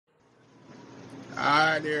All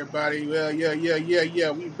right, everybody. Well,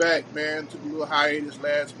 yeah. We back, man. Took a little hiatus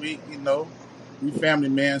last week. We family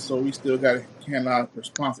man, so we still got to handle our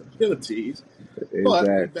responsibilities.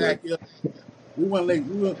 But we Exactly. back. We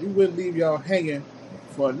wouldn't leave y'all hanging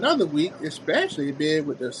for another week, especially being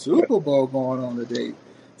with the Super Bowl going on today.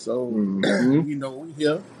 So, Mm-hmm. we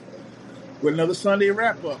here with another Sunday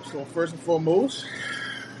wrap up. So first and foremost,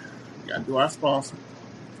 we got to do our sponsor,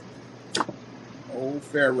 Old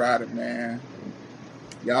Fair Rider, man.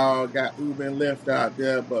 Y'all got Uber and Lyft out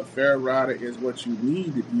there, but Fair Rider is what you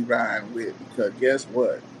need to be riding with because guess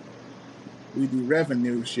what? We do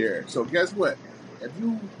revenue share. So guess what?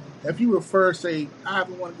 If you refer, say, I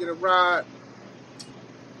want to get a ride,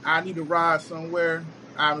 I need a ride somewhere,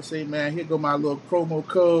 I would say, man, here go my little promo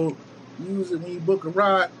code. Use it when you book a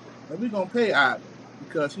ride, and we're gonna pay Ivan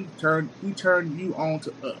because he turned you on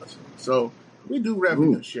to us. So we do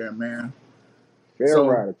revenue Mm. share, man. Fair So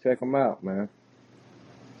Rider, check them out, man.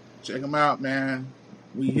 check them out, man.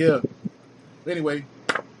 We here. Anyway,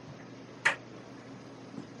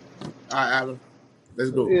 all right, Ivan.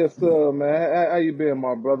 Let's go. Yes, sir, man. How you been,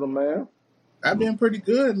 my brother, man? I've been pretty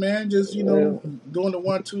good, man. Just, Yeah, doing the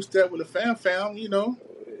 1-2 step with the fam.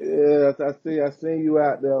 yes, I seen you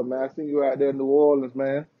out there, man. I seen you out there in New Orleans,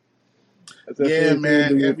 man. I Yeah, seen you man.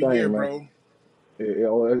 do your Every year, thing, man. bro.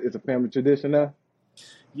 It's a family tradition now.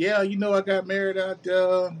 Yeah, I got married out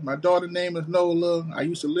there. My daughter's name is Nola. I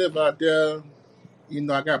used to live out there.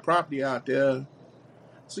 I got property out there.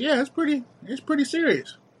 So yeah, it's pretty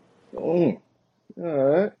serious. Mm. All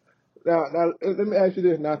right. Now, let me ask you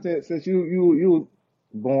this. Now, since you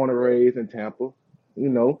were born and raised in Tampa, you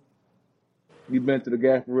know, you've been to the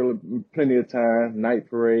Gasparilla plenty of times. Night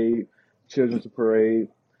parade, children's parade.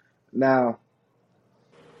 Now,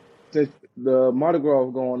 since the Mardi Gras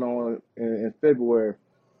was going on in February,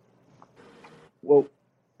 well,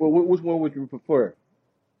 which one would you prefer?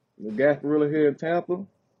 The Gasparilla here in Tampa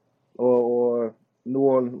or New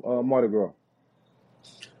Orleans Mardi Gras?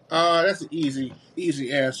 That's an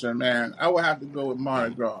easy answer, man. I would have to go with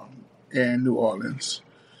Mardi Gras in New Orleans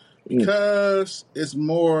Mm, because it's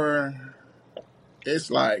more.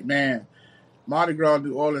 It's like, man, Mardi Gras,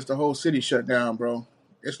 New Orleans, the whole city shut down, bro.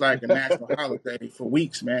 It's like a national holiday for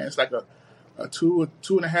weeks, man. It's like a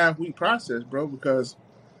 2.5 week process, bro, because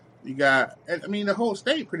you got, and I mean, the whole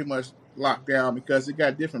state pretty much locked down because it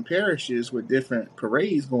got different parishes with different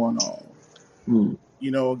parades going on. mm.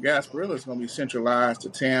 Gasparilla is going to be centralized to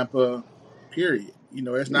Tampa, period.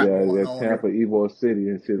 It's not Yeah, going yeah, on Tampa, Ybor City,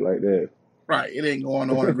 and shit like that. right. It ain't going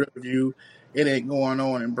on in Riverview. It ain't going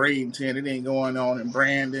on in Bradenton. It ain't going on in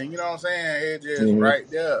Brandon. You know what I'm saying? It's just Hmm. right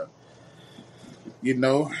there. You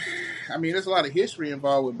know, I mean, there's a lot of history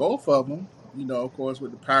involved with both of them. Of course,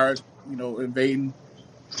 with the Pirates, invading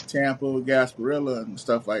Tampa, Gasparilla, and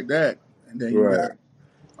stuff like that. And then you got Right.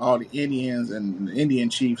 all the Indians and the Indian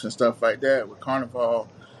chiefs and stuff like that with Carnival,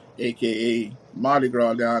 aka Mardi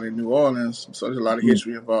Gras down in New Orleans. So there's a lot of Mm.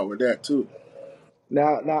 history involved with that too.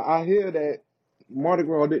 Now I hear that Mardi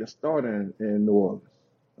Gras didn't start in New Orleans.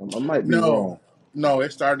 I might be No, wrong. no,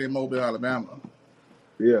 it started in Mobile, Alabama.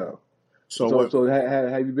 Yeah. So So what? so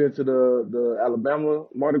have you been to the Alabama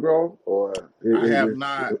Mardi Gras or I is have it?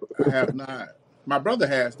 not. I have not. My brother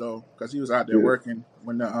has though, because he was out there Yeah. working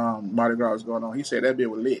when the Mardi Gras was going on. He said that bit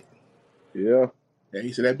was lit. Yeah. Yeah,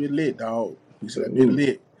 he said that bit lit, dog. He said that bit Mm.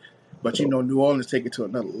 lit. But Oh, New Orleans take it to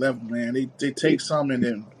another level, man. They take something and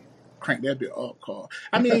then crank that bit up, Carl.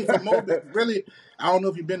 I mean, from Mobile, really, I don't know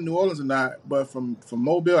if you've been to New Orleans or not, but from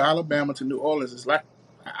Mobile, Alabama to New Orleans, it's like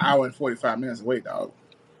an hour and 45 minutes away, dog.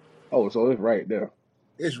 oh, so it's right there.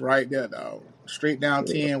 It's right there, dog. Straight down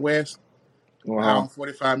 10 West, hour Uh-huh. and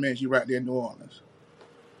 45 minutes, you right there in New Orleans.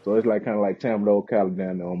 So it's like kind of like Tampa, Ocala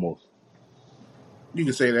down there almost. You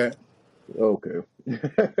can say that. Okay.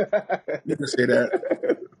 You can say that.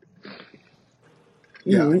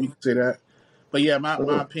 Yeah, Hmm. you can say that. But yeah,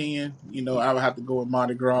 my opinion, I would have to go with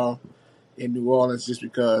Mardi Gras in New Orleans just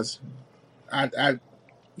because I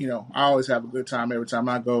always have a good time every time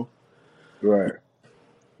I go. Right.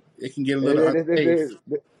 It can get a And little unsafe.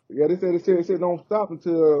 yeah, they said don't stop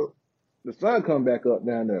until the sun come back up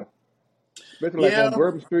down there. Especially like on Yeah,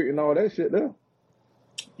 Bourbon Street and all that shit there.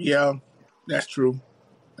 yeah, that's true.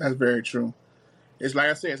 That's very true. It's like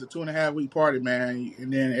I said, it's a 2.5 week party, man,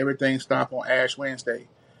 and then everything stop on Ash Wednesday.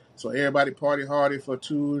 So everybody party hardy for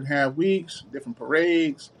 2.5 weeks, different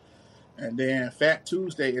parades, and then Fat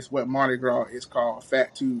Tuesday is what Mardi Gras is called.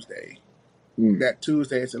 Fat Tuesday. Mm. That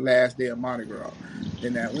Tuesday is the last day of Mardi Gras.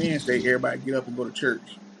 Then that Wednesday, everybody get up and go to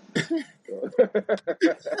church.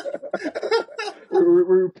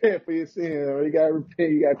 Repent for your sin. You gotta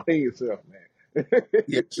repent. You gotta clean yourself, man.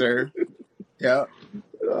 Yes, sir. Yeah.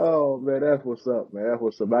 Oh man, that's what's up, man. That's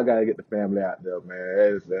what's up. I gotta get the family out there,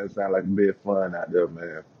 man. That sounds like a bit fun out there,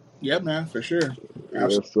 man. Yeah, man, for sure.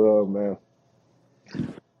 Absolutely. Yes, sir, man.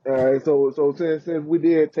 All right, so since we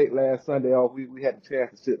did take last Sunday off, we had the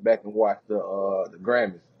chance to sit back and watch the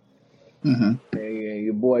Grammys, Mm-hmm. and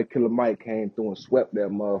your boy Killer Mike came through and swept that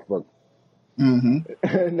motherfucker.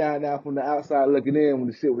 Mm-hmm. Now from the outside looking in, when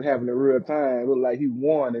the shit was happening in real time, it looked like he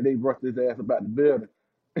won, and they brushed his ass about the building.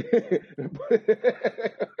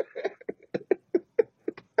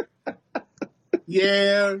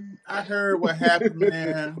 Yeah, I heard what happened,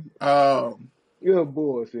 man. You're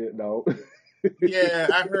bullshit, dog. Yeah,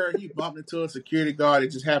 I heard he bumped into a security guard.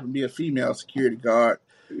 It just happened to be a female security guard.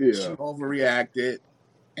 She Yeah, overreacted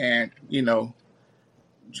and,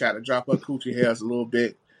 tried to drop her coochie hairs a little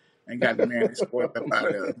bit and got the man escorted up out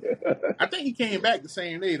of there. I think he came back the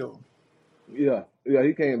same day, though. yeah.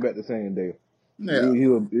 He came back the same day. Yeah. He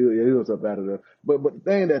was up out of there. But the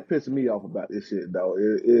thing that pissed me off about this shit, dog,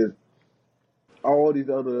 is all these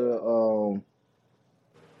other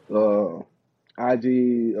uh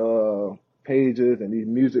IG pages and these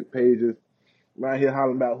music pages right here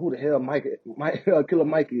hollering about who the hell Killer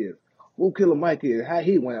Mike is, who Killer Mike is, how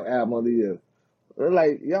he went album of the year. They're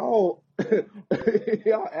like y'all,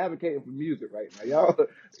 y'all advocating for music right now.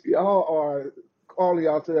 Y'all are calling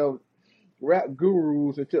yourselves rap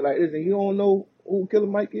gurus and shit like this, and you don't know who Killer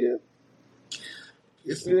Mike is.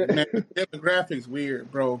 It's, Yeah, man, the demographics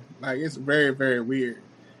weird, bro. Like, it's very, very weird.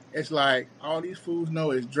 It's like all these fools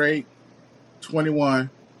know is Drake, 21,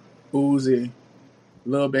 Uzi,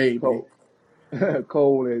 Lil Baby, Cole,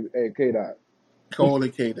 Cole and K Dot. Cole,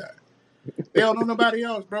 and K Dot. They don't know nobody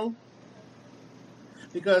else, bro.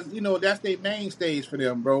 Because, that's their mainstays for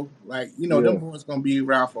them, bro. Like, them Yeah, boys gonna be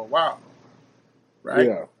around for a while, right?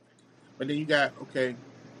 yeah, But then you got, okay,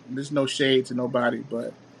 there's no shade to nobody,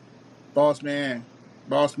 but Boss Man,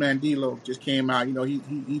 Boss Man D-Lo just came out.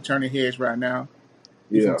 He turning heads right now.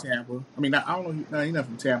 He from yeah, Tampa. I mean, I don't know. No, he's not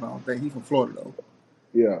from Tampa. I don't think he's from Florida though.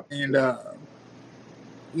 yeah. And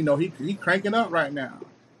he cranking up right now.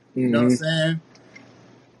 You know what I'm Mm-hmm. saying?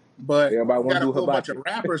 But Everybody you want got to a do whole bunch of hibachi.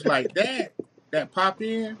 rappers like that pop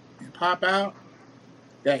in and pop out.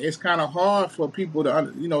 That it's kind of hard for people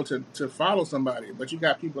to follow somebody. But you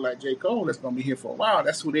got people like J. Cole that's gonna be here for a while.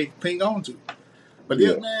 That's who they cling on to. But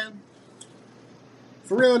this Yeah, man,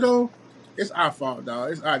 for real though, it's our fault,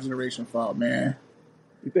 dog. It's our generation fault, man.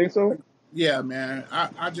 you think so? Yeah, man.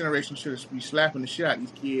 Our generation should be slapping the shit out of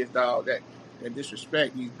these kids, dog. That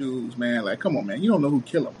disrespect these dudes, man. Like, come on, man. You don't know who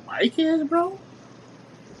Killer Mike is, bro.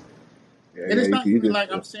 Yeah, And yeah. it's not You even just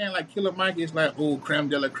like I'm saying like Killer Mike is like old creme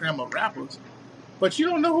de la creme of rappers, but you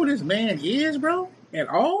don't know who this man is, bro, at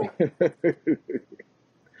all.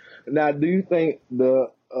 now, do you think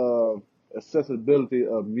the accessibility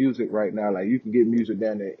of music right now, like you can get music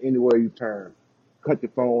down there anywhere you turn, cut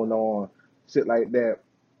your phone on, shit like that,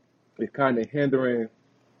 is kind of hindering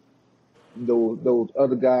those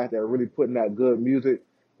other guys that are really putting out good music?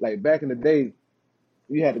 Like back in the day,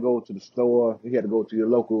 you had to go to the store, you had to go to your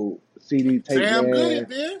local CD tape Sam Goody, man.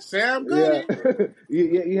 man. Sam Yeah, Goody.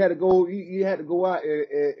 you had to go. You had to go out,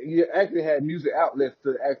 and you actually had music outlets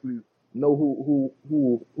to actually know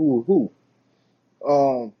who.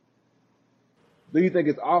 Um, do you think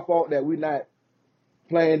it's our fault that we're not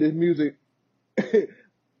playing this music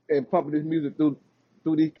and pumping this music through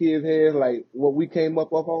these kids' heads like what we came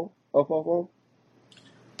up off of?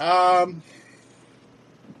 Um,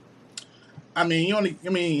 I mean, I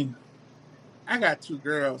mean, I got two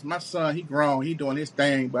girls. My son, he grown, he doing his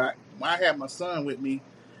thing. But when I had my son with me,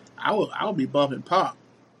 I would be bumping pop.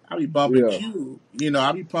 I'll be bumping Yeah, Q.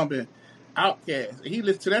 I'll be pumping Outkast. He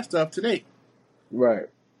listens to that stuff today. right,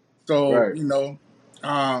 So, right.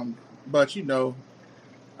 but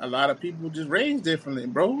a lot of people just raised differently,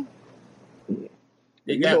 bro.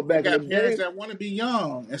 They You know, got they back in the got parents day, that want to be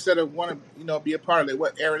young instead of want to, be a part of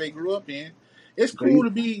what era they grew up in. It's cool they, to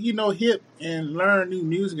be, hip and learn new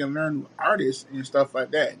music and learn new artists and stuff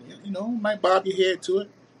like that. Might bob your head to it.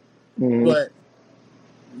 mhm, But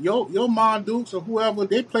your Mom Dukes or whoever,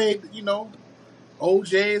 they played,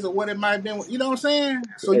 OJs or what it might have been. You know what I'm saying?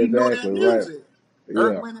 So you know exactly that right. music.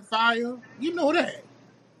 Earth, Yeah, Wind, and Fire, you know that.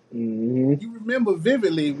 hmm You remember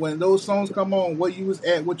vividly when those songs come on, where you was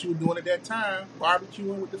at, what you were doing at that time,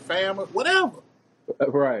 barbecuing with the family, whatever.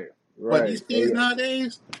 right, But right. these kids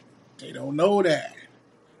nowadays, they don't know that.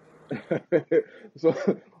 so,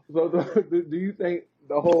 do you think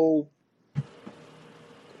the whole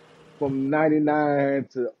from '99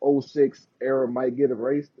 to '06 era might get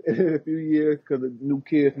erased in a few years because the new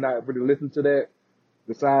kids not really listen to that?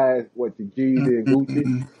 Besides what the Jeezy and Gucci,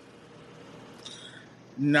 Mm-mm-mm.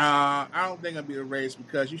 Nah, I don't think it'll be a race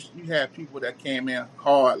because you have people that came in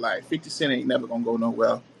hard. Like 50 Cent ain't never gonna go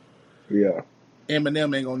nowhere. Yeah.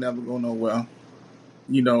 Eminem ain't gonna never go nowhere.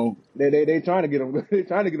 You know, They trying to get him. They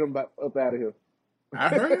trying to get him up out of here. I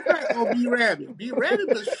heard that. Oh, B Rabbit. B Rabbit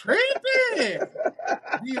was tripping.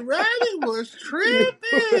 B Rabbit was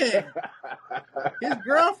tripping. His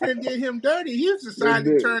girlfriend did him dirty. He decided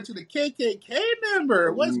to turn to the KKK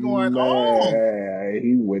member. What's going on? Man,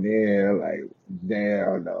 he went in like,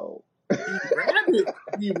 damn no.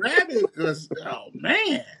 B Rabbit was, oh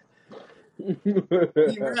man.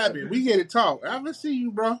 B Rabbit, we get to talk. I ever see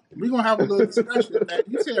you, bro. We gonna have a little discussion, man.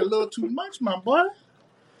 You said a little too much, my boy.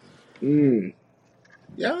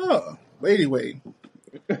 Yeah. But anyway,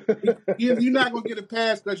 you're not gonna get a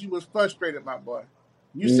pass because you was frustrated, my boy.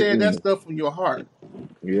 You said that stuff from your heart.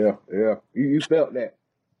 Yeah. You felt that.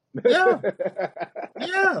 Yeah.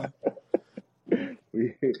 Yeah.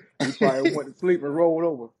 You probably went to sleep and rolled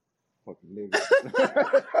over. Fucking nigga.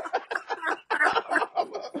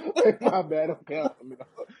 My bad. I'm counting.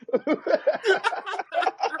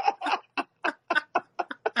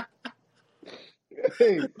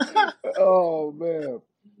 Hey. Oh man.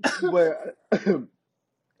 But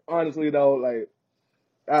honestly though, like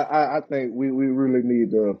I think we really need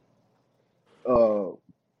to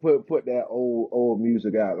put that old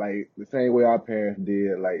music out like the same way our parents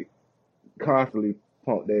did, like constantly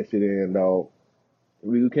pump that shit in, dog.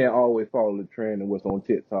 We can't always follow the trend and what's on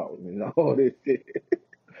TikTok and all this shit.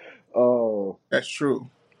 That's true.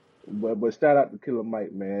 But shout out to Killer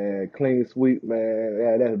Mike, man. Clean sweep, man.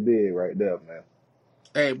 Yeah, that's big right there, man.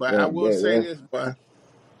 Hey, but I will say this, boy.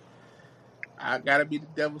 I gotta be the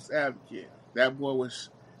devil's advocate. That boy was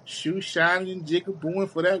shoe shining and jigabooing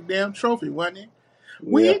for that damn trophy, wasn't he?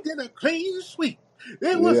 We did a clean sweep.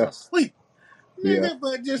 It was a sweep. Nigga,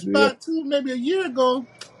 but just about maybe a year ago,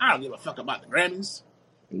 I don't give a fuck about the Grammys.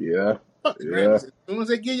 Yeah. Fuck the Grammys. As soon as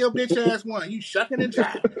they give your bitch ass one, you shucking and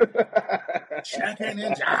jiving. Shucking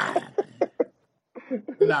and jiving.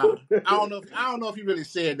 Nah. I don't know if he really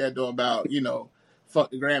said that though about,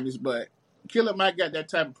 fuck the Grammys, but Killer Mike got that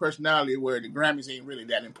type of personality where the Grammys ain't really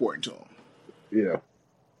that important to him. Yeah.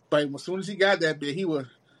 But as soon as he got that bit, he was,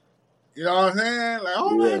 you know what I'm saying? Like,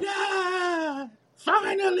 oh my God,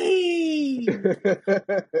 finally!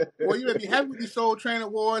 Boy, you better be happy with these Soul Train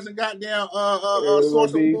Awards and goddamn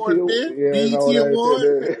Source Awards, bitch. BET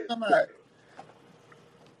Awards. Come on.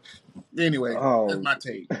 Anyway, that's my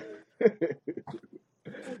take.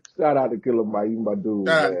 Shout out to Killer Mike, you my dude,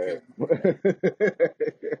 man.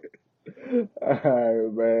 All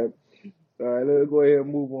right, man. All right, let's go ahead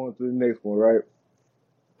and move on to the next one, right?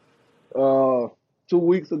 2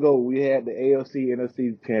 weeks ago, we had the AFC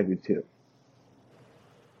NFC Championship.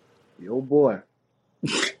 Your boy.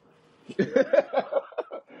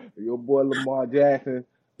 Your boy Lamar Jackson.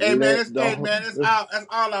 Hey man, that's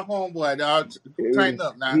all our homeboy, dog. Tighten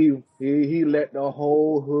up now. He let the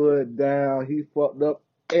whole hood down. He fucked up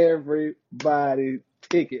everybody's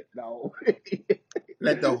ticket, dog.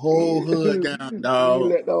 Let the whole hood down, dog. He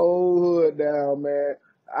let the whole hood down, man.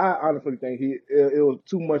 I honestly think it was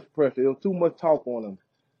too much pressure. It was too much talk on him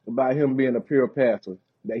about him being a pure passer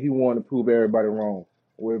that he wanted to prove everybody wrong.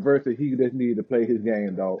 Where versus he just needed to play his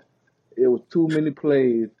game, dog. It was too many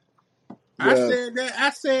plays. I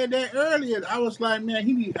said that earlier. I was like, man,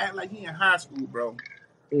 he need to act like he in high school, bro.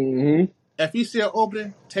 Mm-hmm. If he still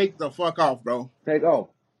open, take the fuck off, bro. Take off.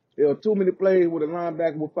 There were too many plays with a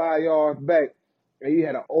linebacker with 5 yards back, and he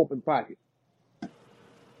had an open pocket.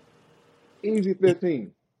 Easy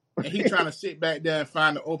 15. And he trying to sit back there and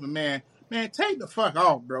find the open man. Man, take the fuck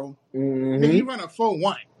off, bro. Mm-hmm. Nigga, you run a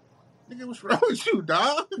 4-1. Nigga, what's wrong with you,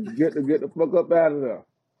 dog? Get the fuck up out of there.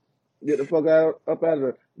 Get the fuck up out of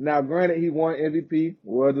there. Now, granted, he won MVP,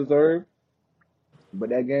 well deserved, but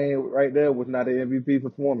that game right there was not an MVP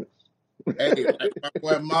performance. Hey, like my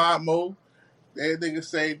boy Mo, that nigga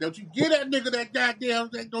say, don't you give that nigga that goddamn,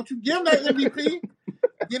 don't you give him that MVP.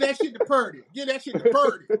 Get that shit to Purdy. Get that shit to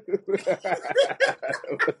Purdy.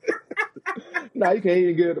 Nah, you can't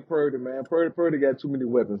even get it to Purdy, man. Purdy got too many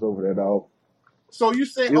weapons over there, dog. So you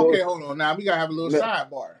say, okay, hold on. Now we gotta have a little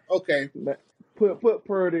sidebar. Okay. Put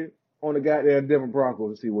Purdy on the goddamn Denver Broncos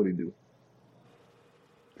and see what he do.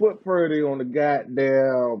 Put Purdy on the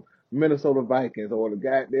goddamn Minnesota Vikings or the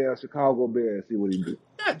goddamn Chicago Bears and see what he do.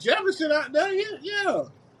 Yeah, Jefferson out there, yeah.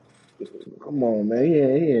 Come on, man.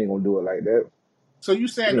 He ain't gonna do it like that. So you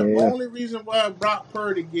saying the only reason why Brock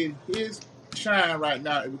Purdy get his shine right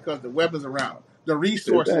now is because the weapons around him, the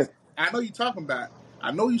resources. Exactly. I know you talking about.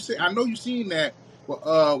 I know you seen that.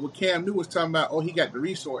 What Cam Newton was talking about. Oh, he got the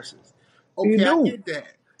resources. Okay, I get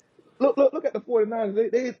that. look at the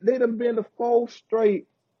 49ers. They done been to 4 straight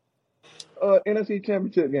NFC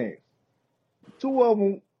Championship games. Two of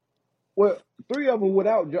them, well, 3 of them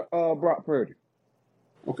without Brock Purdy.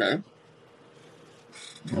 Okay.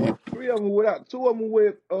 3 of them without. 2 of them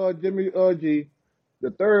with Jimmy G. The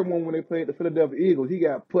third one when they played the Philadelphia Eagles, he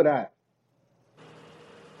got put out.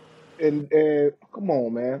 And come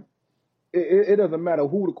on, man. It doesn't matter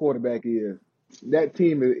who the quarterback is. That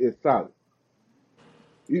team is solid.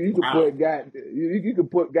 You could Wow.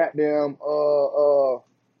 put goddamn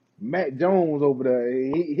Matt Jones over there.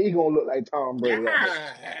 He gonna look like Tom Brady out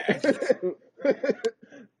God.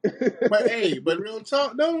 there. But hey, but real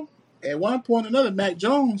talk though, at one point or another, Mac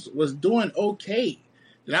Jones was doing okay.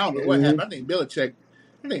 And I don't know what happened. Mhm.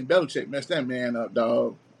 I think Belichick messed that man up,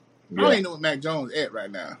 dog. I don't Yeah, even know what Mac Jones at right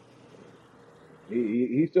now.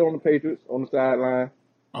 he's still on the Patriots on the sideline.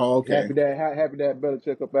 Oh, okay. Happy that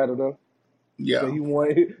Belichick up out of there because Yeah.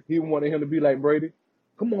 he wanted him to be like Brady.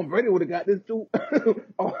 Come on, Brady would have got this too.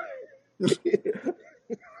 Oh.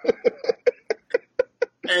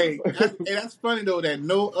 Hey, that's funny though that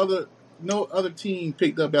no other team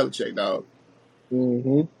picked up Belichick, dog.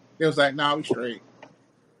 hmm It was like, nah, we straight.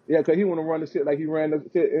 Yeah, because he want to run the shit like he ran the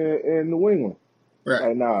shit in New England. Right.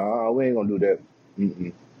 Like, nah, we ain't gonna do that.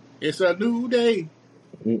 Mm-mm. It's a new day.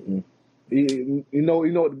 Mm-mm. You know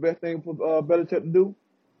what the best thing for Belichick to do?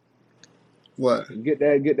 What? Get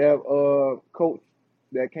that coach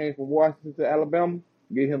that came from Washington to Alabama,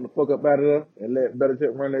 get him the fuck up out of there, and let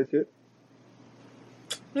Belichick run that shit.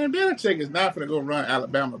 Man, Belichick is not gonna go run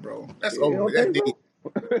Alabama, bro. That's You over don't with. That's think dead.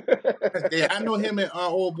 so? That's dead. I know him and our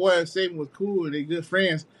old boy Saban was cool and they good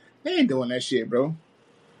friends. They ain't doing that shit, bro.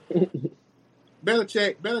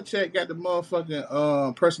 Belichick got the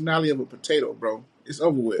motherfucking personality of a potato, bro. It's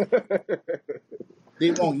over with.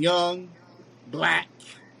 They want young, black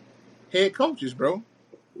head coaches, bro.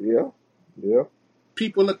 Yeah, yeah,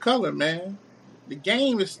 People of color, man. The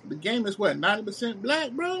game is what, 90%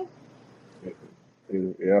 black, bro?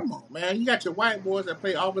 yeah. Come on, man. You got your white boys that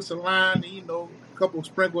play offensive line, and, a couple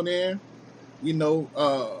sprinkled in.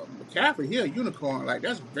 McCaffrey, he a unicorn. Like,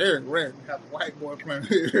 that's very rare to have a white boy playing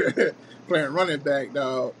playing running back,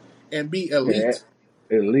 dog, and be Yeah. elite.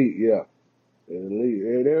 Elite, yeah. Elite.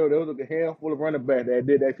 Yeah, there was a handful of running backs that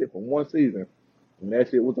did that shit for one season, and that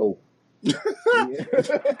shit was over. Yeah.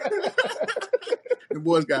 The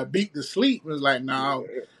boys got beat to sleep. It was like, nah,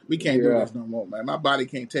 we can't do Yeah. this no more, man. My body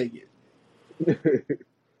can't take it.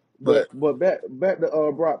 but But but back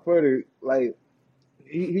to Brock Purdy, like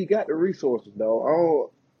he got the resources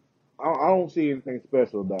though. I don't see anything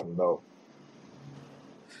special about him though.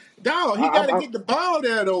 dog, he I, got to I, get the ball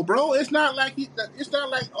there though, bro. It's not like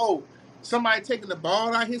somebody taking the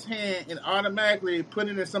ball out of his hand and automatically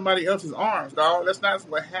putting it in somebody else's arms, dog. That's not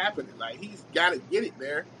what happened. Like, he's got to get it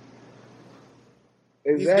there.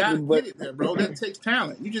 He's exactly, got to but get it there, bro. That takes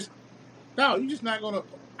talent. You're just not gonna.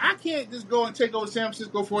 I can't just go and take over San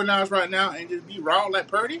Francisco 49ers right now and just be raw like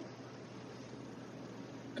Purdy.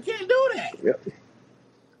 I can't do that.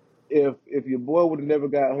 yeah, if your boy would have never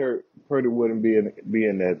got hurt, Purdy wouldn't be in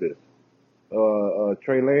that this.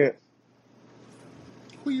 Trey Lance,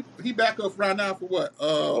 He back up right now for what?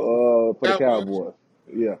 for the Cowboys. Cowboys.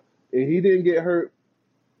 Yeah, if he didn't get hurt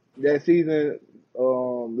that season,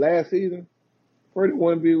 last season, Purdy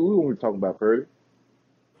wouldn't be. We wouldn't be talking about Purdy.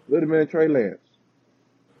 Would have been Trey Lance.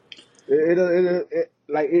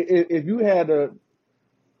 If you had the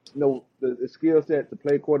skill set to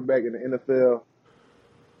play quarterback in the NFL,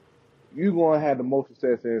 you're gonna have the most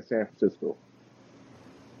success in San Francisco.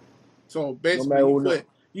 So No basically, matter what.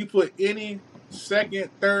 you put any second,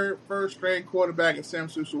 third, first string quarterback in San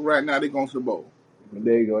Francisco right now, they're going to the bowl.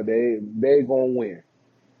 There you go. They gonna win.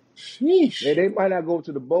 Sheesh. They might not go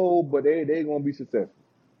to the bowl, but they gonna be successful.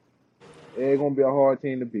 They're gonna be a hard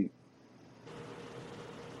team to beat.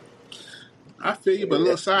 I feel you, but a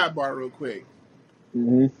Yeah. little sidebar real quick.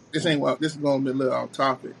 Mm-hmm. This is going to be a little off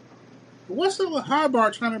topic. But what's up with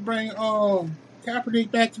Harbaugh trying to bring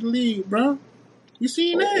Kaepernick back to the league, bro? You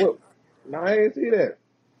seen that? No, I didn't see that.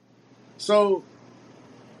 So,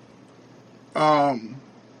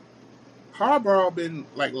 Harbaugh been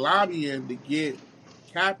like lobbying to get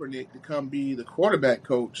Kaepernick to come be the quarterback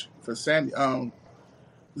coach for San Diego?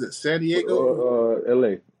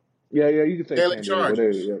 L.A. Yeah, you can say LA San Diego.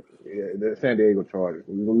 Chargers. The San Diego Chargers.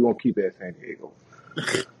 We're gonna keep it at San Diego.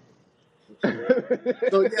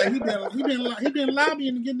 So yeah, he been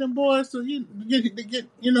lobbying to get them boys to get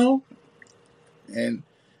and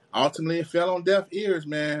ultimately it fell on deaf ears,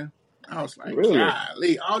 man. I was like, Really?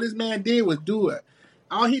 golly, all this man did was do it.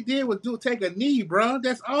 All he did was take a knee, bro.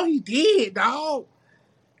 That's all he did, dog.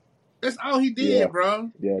 That's all he Yeah, did,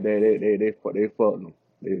 bro. yeah. They fucked him.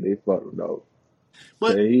 They fucked him, dog. Cause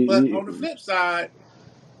But on the flip side,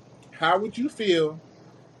 how would you feel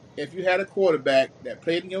if you had a quarterback that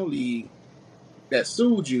played in your league that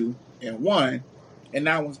sued you and won, and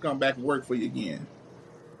now wants to come back and work for you again?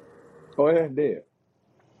 oh, that's dead.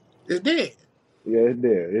 It's dead. Yeah, it's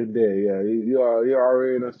dead. It's dead. Yeah, you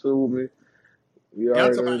already done sued me. You And I'm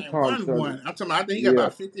already talking done about and taunted won something. one. I'm talking about I think he got Yeah,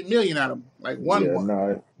 about 50 million out of him. Like yeah. one.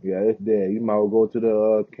 No, yeah, it's dead. You might well go to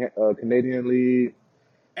the Canadian League.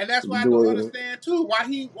 And that's why I don't Do it. understand too why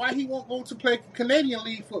he won't go to play Canadian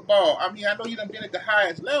League football. I mean, I know you done been at the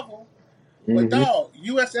highest level, but Mm-hmm. dog,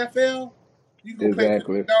 USFL, you go play for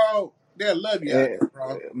Exactly. dog, they'll love you out And there,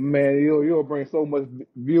 bro. man, you'll bring so much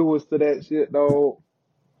viewers to that shit, dog.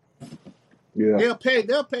 Yeah, They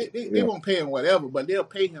yeah, won't pay him whatever, but they'll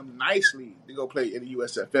pay him nicely to go play in the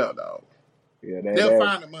USFL, dog. yeah. They'll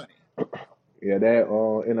find the money. That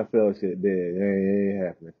NFL shit dead. It ain't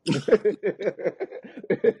happening.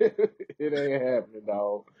 It ain't happening,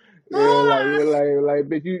 dog. Yeah, Ah, like,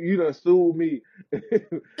 bitch, you done sued me,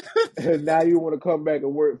 and now you want to come back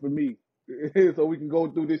and work for me, so we can go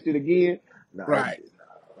through this shit again. Nah, right.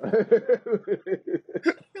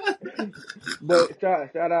 but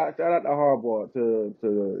shout out to Harbaugh to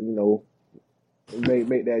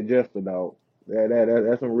make that gesture, dog.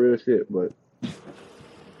 That's some real shit, but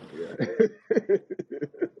yeah.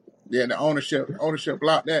 Yeah, the ownership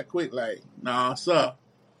blocked that quick. Like, nah, sir.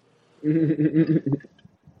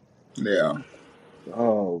 Yeah,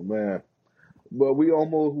 Oh man. But we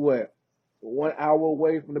almost what 1 hour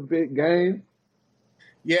away from the big game.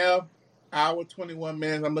 yeah. Hour 21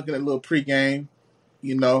 minutes. I'm looking at a little pregame.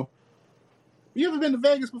 You know, you ever been to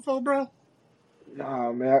Vegas before, bro?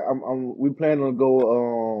 Nah, man, we plan to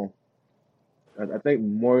go. I think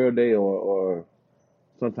Memorial Day or You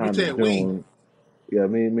sometime in said we. June. Yeah,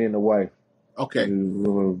 me and the wife. Okay.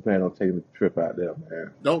 We plan on taking a trip out there,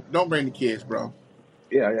 man. Don't bring the kids, bro.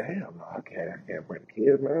 Yeah, hell no, I can't bring the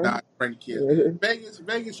kids, Nah, man. bring the kids.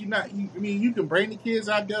 Vegas. You're not. I mean, you can bring the kids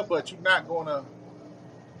out there, but you're not gonna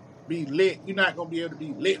be lit. You're not gonna be able to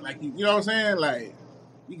be lit like you. You know what I'm saying? Like,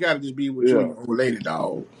 you gotta just be with you and Yeah, your old lady,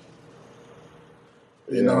 dog.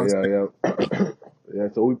 You know yeah, what I'm yeah, yeah. Yeah,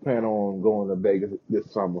 so we plan on going to Vegas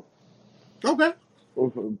this summer. saying? Okay.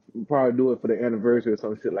 We'll probably do it for the anniversary or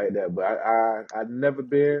some shit like that. But I've never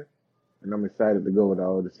been, and I'm excited to go,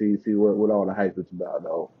 dog, to see what all the hype is about,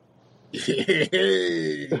 dog.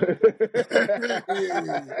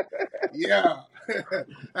 Yeah.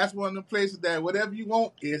 That's one of the places that whatever you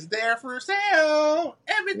want is there for sale. Mm.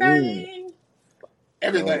 Everything. Oh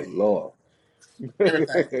Everything. Lord.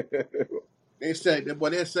 Everything. They say that, boy,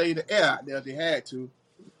 they'll say the air out there if they had to.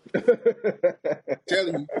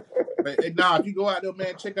 Telling you. But nah, if you go out there,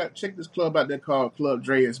 man, check this club out there called Club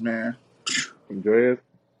Dreas, man. Andreas?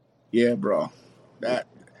 Yeah, bro. That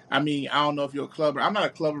I mean, I don't know if you're a clubber. I'm not a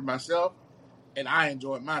clubber myself, and I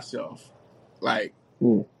enjoy it myself. Like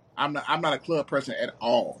Mm. I'm not a club person at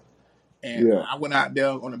all. And Yeah. I went out there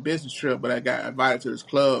on a business trip, but I got invited to this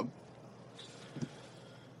club.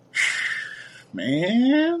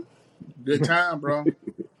 Man, good time, bro.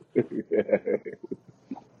 Good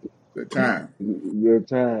time. Good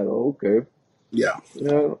time. Okay. Yeah.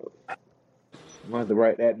 Yeah. I'm gonna have to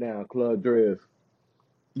write that down. Club Dress.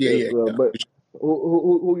 Yeah, Yes, yeah, yeah. but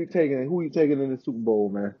who you taking? Who you taking in the Super Bowl,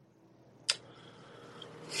 man?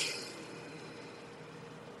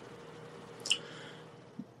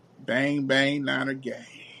 Bang, bang, Niner gang.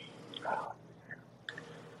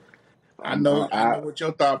 I I know what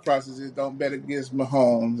your thought process is. Don't bet against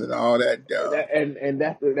Mahomes and all that stuff. and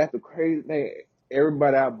that's the crazy thing.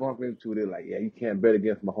 Everybody I bump into, they're like, yeah, you can't bet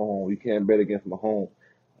against Mahomes. You can't bet against Mahomes.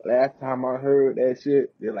 Last time I heard that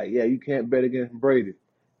shit, they're like, yeah, you can't bet against Brady.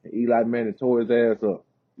 And Eli Manning tore his ass up.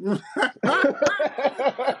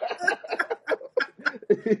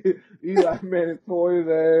 Eli Manning tore his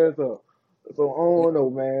ass up. So I don't know,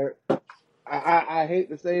 man. I hate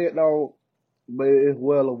to say it though, but it's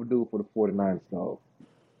well overdue for the 49ers, dog.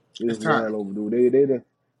 It's It's time. well overdue.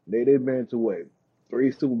 They've been to what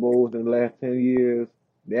 3 Super Bowls in the last 10 years.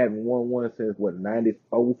 They haven't won one since what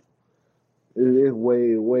 '94. It's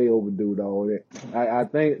way overdue, dog. I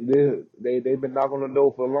think they've been knocking on the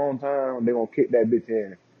door for a long time. They're gonna kick that bitch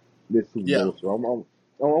in this Super Yeah. Bowl. So I'm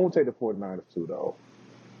gonna take the 49ers too, dog.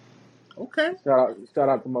 Okay. Shout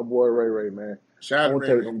out to my boy Ray, man. Shout I out to want Ray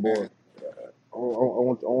to take Ray, them man. boys. I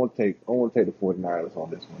want to take the 49ers on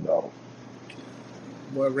this one, dog.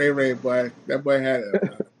 Boy, Ray, boy, that boy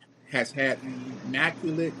has had an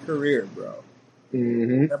immaculate career, bro.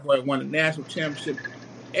 Mm-hmm. That boy won a national championship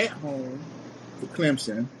at home for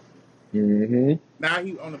Clemson. Mm-hmm. Now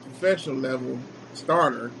he on a professional level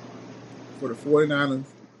starter for the 49ers For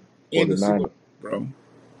in the the Super Niners. Bowl, bro.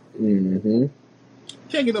 Mm-hmm.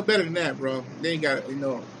 Can't get no better than that, bro. They ain't got a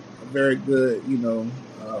very good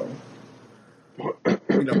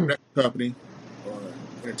production company or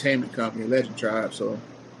entertainment company, Legend Tribe. So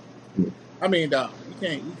I mean, dog, you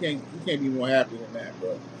can't be more happy than that,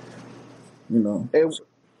 bro. You know. And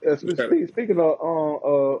So, speaking of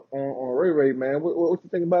on Ray Ray, man, what you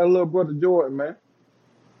think about little brother Jordan, man?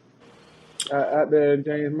 Out there in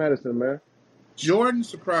James Madison, man. Jordan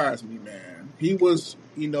surprised me, man. He was,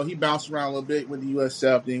 he bounced around a little bit with the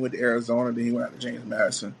USF, then he went to Arizona, then he went out to James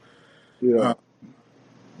Madison. Yeah. Uh,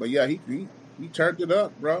 but yeah, he turned it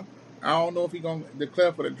up, bro. I don't know if he gonna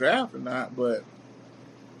declare for the draft or not, but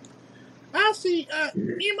I see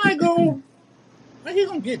he might go. He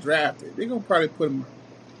gonna get drafted. They're gonna probably put him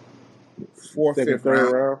fourth, Second, fifth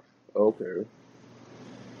third round. round. Okay.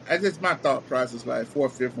 That's just my thought process. Like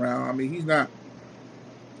fourth, fifth round. I mean, he's not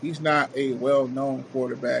a well known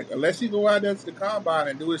quarterback unless he go out there to the combine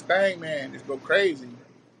and do his thing, man. Just go crazy.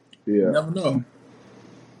 You Yeah. never know.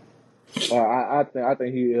 I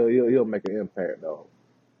think he'll make an impact though.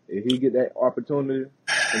 If he get that opportunity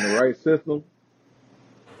in the right system,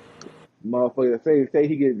 motherfucker, say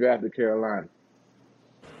he get drafted to Carolina,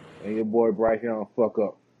 and your boy Bryce Young fuck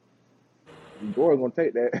up. Jordan gonna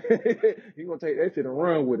take that. He gonna take that shit and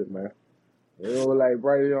run with it, man. You know, like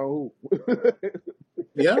Bryce Young who?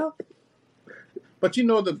 Yeah, but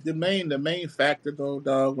the main factor though,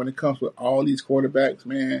 dog, when it comes with all these quarterbacks,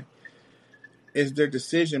 man, is their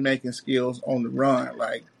decision making skills on the run.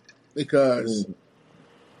 Like because Mm,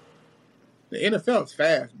 the NFL is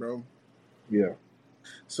fast, bro. yeah,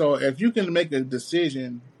 So if you can make a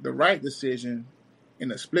decision, the right decision,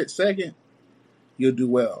 in a split second, you'll do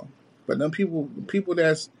well. But them people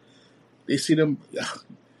they see them,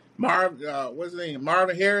 what's his name,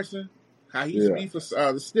 Marvin Harrison, how he used to yeah. be for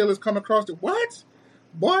the Steelers, come across the what?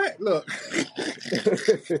 Boy, look,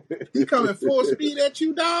 he coming full speed at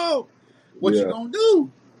you, dog. What you Yeah, gonna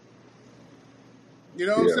do? You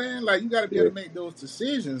know what I'm yeah, saying? Like you got to be able yeah. to make those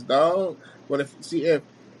decisions, dog. But if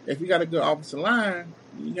you got a good offensive line,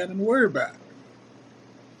 you ain't got nothing to worry about.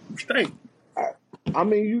 You straight. I, I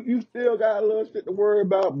mean, you still got a little shit to worry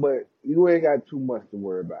about, but you ain't got too much to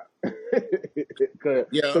worry about. Cause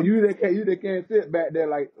Yeah, you can't sit back there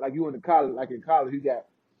like you in the college, like in college, you got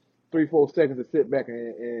 3-4 seconds to sit back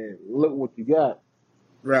and look what you got.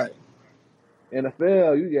 right.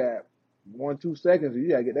 NFL, you got 1-2 seconds, you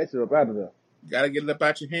gotta get that shit up out of there. You got to get it up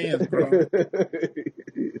out your hands, bro.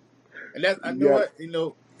 And that's I You know got what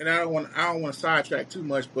and I don't want to sidetrack too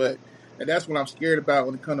much, but and that's what I'm scared about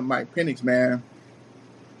when it comes to Mike Penix, man.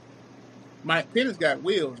 Mike Penix got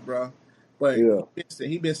wheels, bro, but yeah,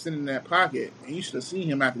 he been sitting in that pocket, and you should have seen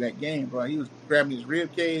him after that game, bro. He was grabbing his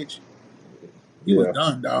rib cage. He was yeah,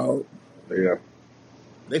 done, dog. yeah.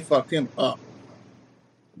 They fucked him up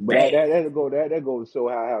But that bad, that that goes to show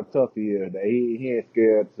how tough he is. That he ain't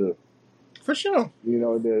scared to for sure,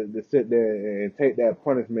 to sit there and take that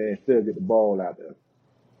punishment and still get the ball out there.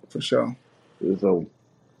 for sure. So,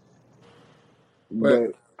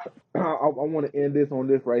 But but I want to end this on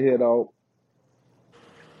this right here, though.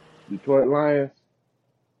 Detroit Lions,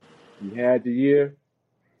 you had your year.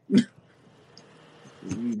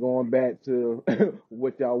 You going back to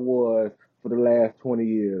what y'all was for the last 20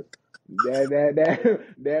 years.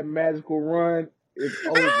 That magical run is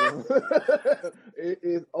over. It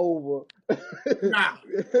is over. nah,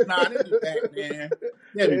 nah, they'll be back, man.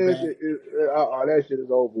 They'll be back. That shit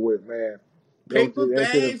is over with, man. Paper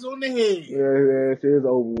That shit is bags on the head. that shit is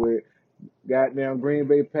over with. Goddamn Green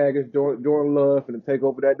Bay Packers, Jordan Love, and take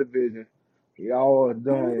over that division. Y'all are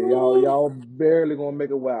done. Ooh. Y'all barely gonna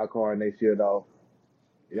make a wild card next year, though.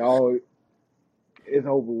 Y'all, it's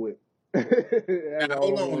over with. Now That's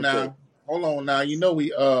all I'm gonna say. hold on now.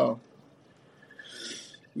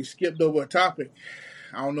 We skipped over a topic.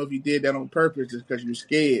 I don't know if you did that on purpose, just because you're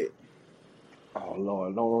scared. Oh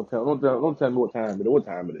Lord, don't tell me what time it is. What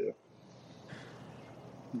time it is?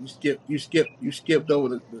 You skipped over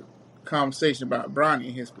the conversation about Bronny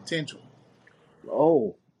and his potential.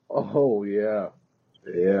 Oh yeah,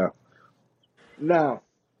 yeah. Now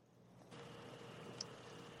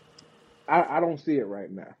I don't see it right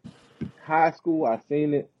now. High school, I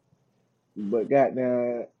seen it, but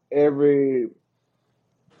goddamn, every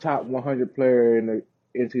top 100 player in the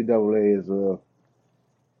NCAA is a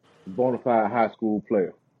bona fide high school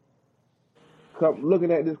player.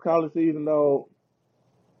 Looking at this college season, though,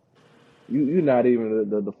 you're not even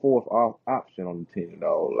the fourth option on the team,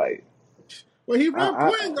 though. Like, Well, he run I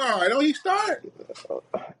point guard. Don't he start?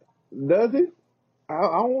 does he?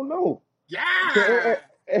 I don't know. Yeah.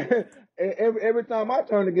 Every time I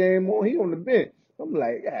turn the game on, he on the bench. I'm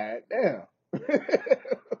like, God damn.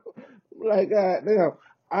 I'm like, God damn.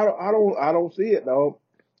 I don't see it though.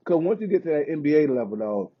 Cause once you get to that NBA level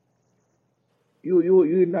though,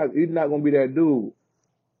 you're not gonna be that dude.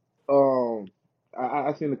 Um,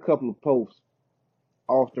 I seen a couple of posts.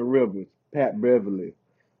 Austin Rivers, Pat Beverly,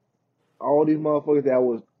 all these motherfuckers that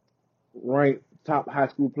was ranked top high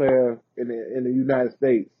school player in the United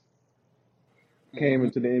States came Mm-hmm.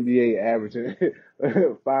 into the NBA averaging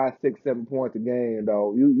 5, 6, 7 points a game,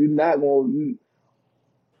 dog. You're not gonna be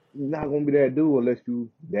that dude unless you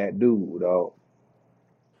that dude, dog.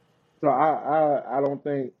 So I don't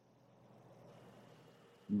think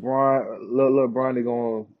little Bronny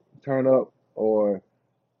gonna turn up, or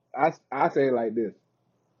I say it like this: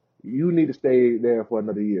 you need to stay there for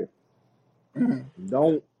another year. Mm-hmm.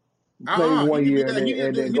 Don't play He one need to be year there.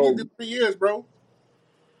 and then He need to go, do 3 years, bro.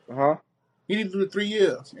 huh? He need to do the 3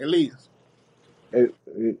 years at least. It,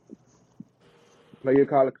 play your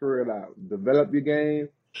college career out, develop your game,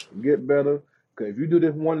 get better. Cause if you do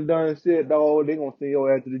this one and done shit, dog, they gonna send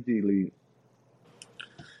your ass to the G League.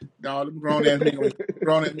 Dog, them grown ass men gonna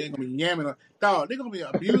be yamming. Dog, they gonna be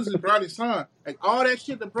abusing Bronny's son. Like all that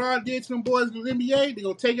shit that Bron did to them boys in the NBA, they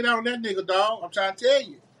gonna take it out on that nigga, dog. I'm trying to tell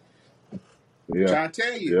you. Yeah,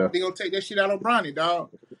 yeah. They gonna take that shit out on Bronny, dog.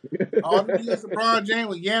 All the years LeBron James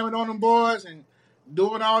was yamming on them boys and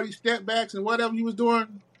doing all these step backs and whatever he was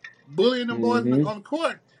doing, bullying them boys Mm-hmm. on the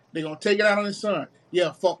court, they gonna take it out on his son.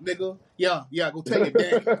 Yeah, fuck nigga. Yeah, go take it,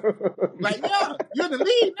 daddy. Like, yeah, you're in the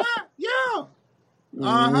lead now. Yeah.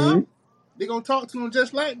 Uh-huh. Mm-hmm. They gonna talk to him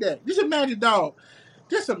just like that. Just imagine, dog.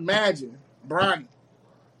 Just imagine Bronny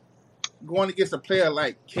going against a player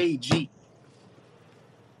like KG.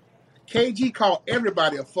 KG called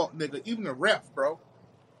everybody a fuck nigga, even the ref, bro.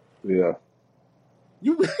 Yeah,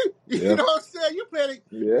 You you yeah, know what I'm saying? You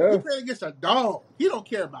yeah. playing against a dog. He don't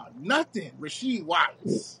care about nothing. Rasheed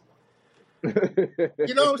Wallace.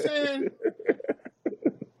 You know what I'm saying?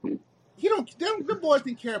 He don't them boys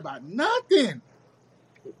didn't care about nothing.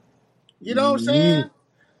 You know what I'm Mm-hmm. saying?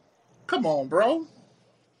 Come on, bro.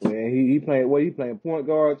 Man, he playing what? He playing point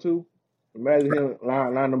guard too. Imagine him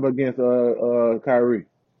line up against Kyrie.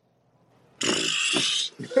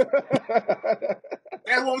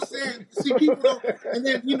 That's what I'm saying. See, people don't, and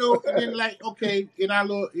then like, okay, in our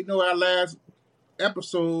little, our last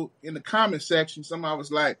episode in the comment section, somebody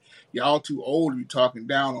was like, "Y'all too old to be talking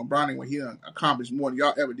down on Bronny when he accomplished more than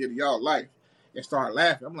y'all ever did in y'all life," and started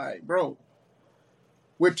laughing. I'm like, bro,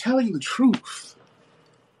 we're telling you the truth,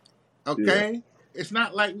 Yeah, okay? It's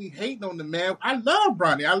not like we hating on the man. I love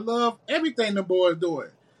Bronny. I love everything the boys doing.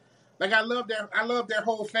 Like I love their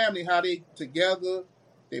whole family, how they together,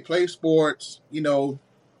 they play sports, whatever.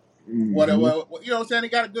 mm-hmm. You know what I'm saying? They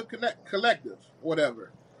got a good collective,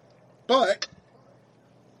 whatever. But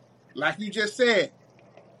like you just said,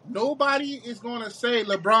 nobody is gonna say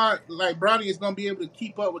Bronny is gonna be able to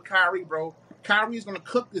keep up with Kyrie, bro. Kyrie is gonna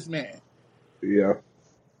cook this man. Yeah,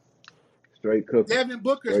 straight cooking, Devin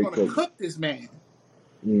Booker is straight gonna cooking. cook this man.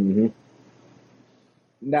 Mm-hmm. He's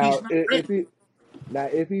Now, not ready.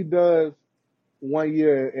 if he does 1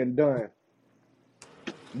 year and done,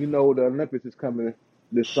 the Olympics is coming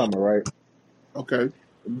this summer, right? Okay.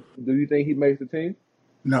 Do you think he makes the team?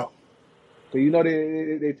 No, So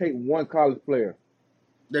they take one college player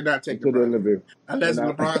they're not taking into the Bronny Olympics. They're unless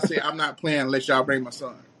not. LeBron say I'm not playing unless y'all bring my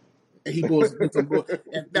son. And he goes do some bull.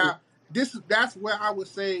 And now that's where I would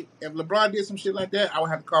say if LeBron did some shit like that, I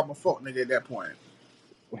would have to call him a fuck nigga at that point.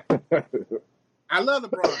 I love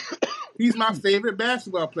LeBron. He's my favorite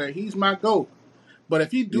basketball player. He's my GOAT. But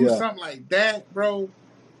if he do Yeah, something like that, bro,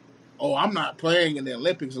 oh, I'm not playing in the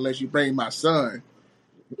Olympics unless you bring my son.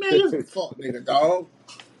 Man, you're a fuck nigga, dog.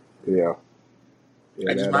 yeah, yeah.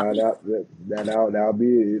 That's just my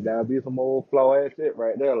opinion. That'll be some old flaw ass shit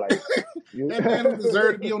right there. Like you. That man don't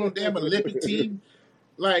deserve to be on no damn Olympic team.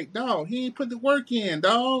 Like, dog, he ain't put the work in,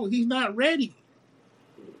 dog. He's not ready.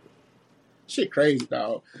 Shit crazy,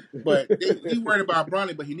 dog. But he worried about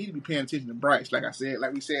Bronny, but he need to be paying attention to Bryce, like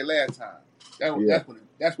we said last time. Yeah,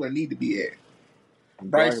 That's where it need to be at.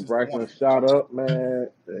 Bryce is the Bryson one. shot up, man.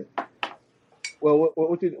 Well,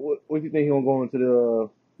 what you think he gonna go into the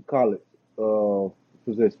college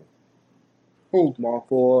position? Who? Small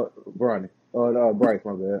forward, Bronny. No, Bryce,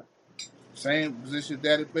 my bad. Same position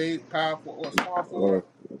Daddy played, power forward or small forward.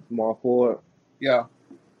 Or small forward. Yeah.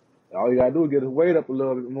 All you gotta do is get his weight up a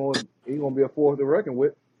little bit more. He gonna be a force to reckon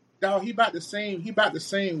with. Dog, he about the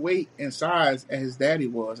same weight and size as his daddy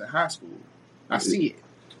was in high school. I see it.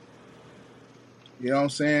 You know what I'm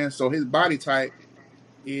saying? So his body type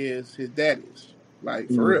is his daddy's. Like,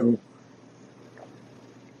 for real. Mm-hmm.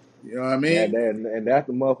 You know what I mean? And that's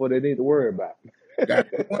the motherfucker they need to worry about. That's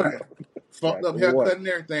the one. Fucked That's up the one. haircut and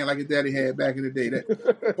everything like his daddy had back in the day.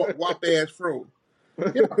 That wop ass fro.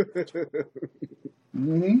 Yeah.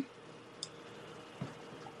 Mm-hmm.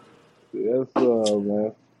 Yes,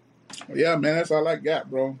 man. Yeah, man, that's all I got,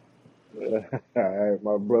 bro. All right,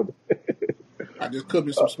 my brother. I just cooked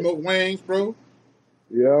me some smoked wings, bro.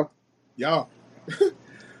 Yeah. Y'all. I'm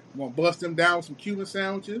gonna bust them down with some Cuban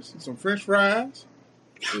sandwiches and some French fries.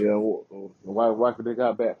 Yeah, wife they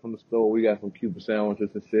got back from the store. We got some Cuban sandwiches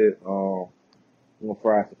and shit. We're gonna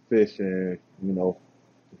fry some fish and some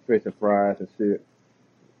fish and fries and shit.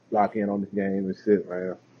 Lock in on this game and shit,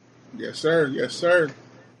 man. Yes, sir. Yes, sir.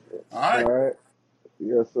 All All right. right,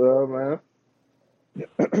 yes, sir,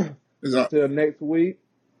 man. Until next week.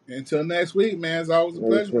 Until next week, man. It's always a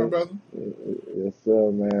pleasure, my brother. Yes,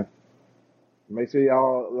 sir, man. Make sure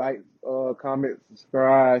y'all like, comment,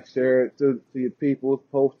 subscribe, share it to your people,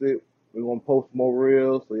 post it. We're gonna post more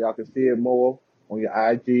reels so y'all can see it more on your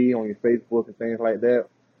IG, on your Facebook, and things like that.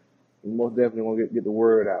 We most definitely gonna get the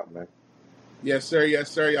word out, man. Yes, sir. Yes,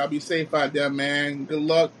 sir. Y'all be safe out there, man. Good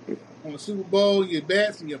luck on the Super Bowl, your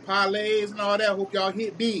bets and your parlays and all that. Hope y'all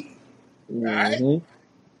hit big. All right.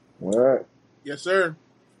 Mm-hmm. All right. Yes, sir.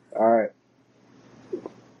 All right.